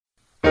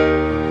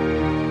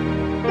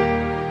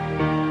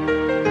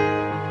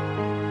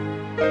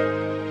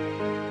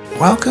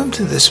Welcome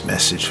to this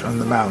message from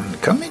the mountain,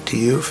 coming to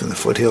you from the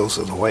foothills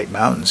of the White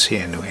Mountains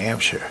here in New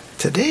Hampshire.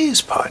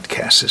 Today's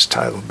podcast is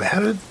titled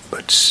Battered,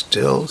 but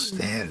Still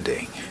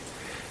Standing.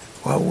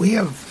 Well, we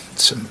have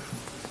some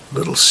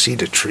little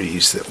cedar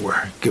trees that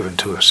were given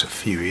to us a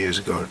few years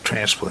ago to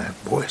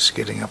transplant. Boy, it's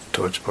getting up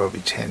towards probably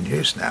 10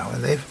 years now,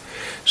 and they've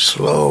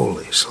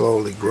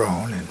slowly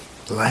grown. And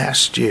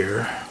last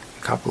year,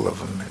 a couple of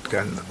them had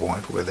gotten to the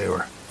point where they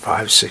were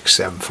 5, 6,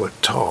 7 foot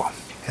tall.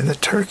 And the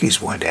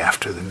turkeys went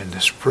after them in the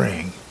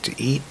spring to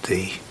eat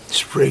the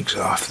sprigs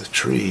off the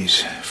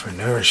trees for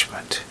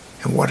nourishment.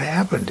 And what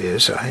happened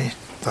is I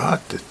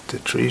thought that the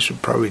trees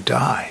would probably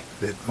die,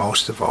 that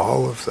most of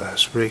all of the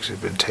sprigs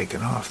had been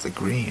taken off, the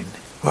green.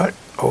 But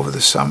over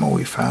the summer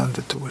we found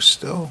that there was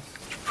still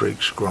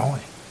sprigs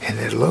growing. And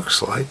it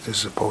looks like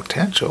there's a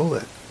potential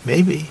that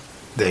maybe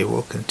they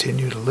will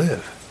continue to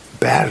live.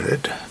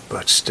 Battered,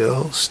 but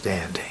still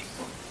standing.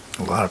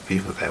 A lot of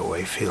people that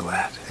way feel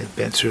that. They've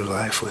been through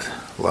life with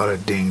a lot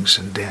of dings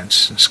and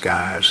dents and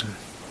scars, and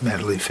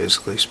mentally,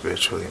 physically,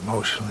 spiritually,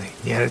 emotionally.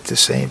 Yet at the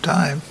same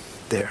time,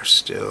 they're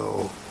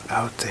still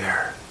out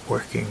there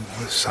working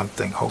with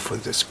something hopefully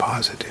that's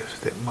positive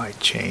that might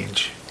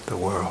change the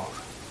world.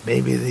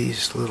 Maybe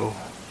these little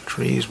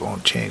trees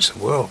won't change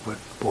the world, but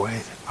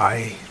boy,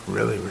 I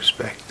really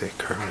respect their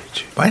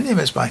courage. My name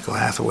is Michael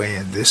Hathaway,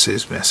 and this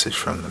is Message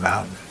from the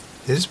Mountain.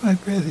 It is my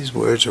prayer these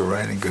words are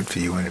right and good for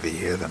you whenever you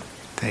hear them.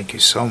 Thank you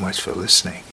so much for listening.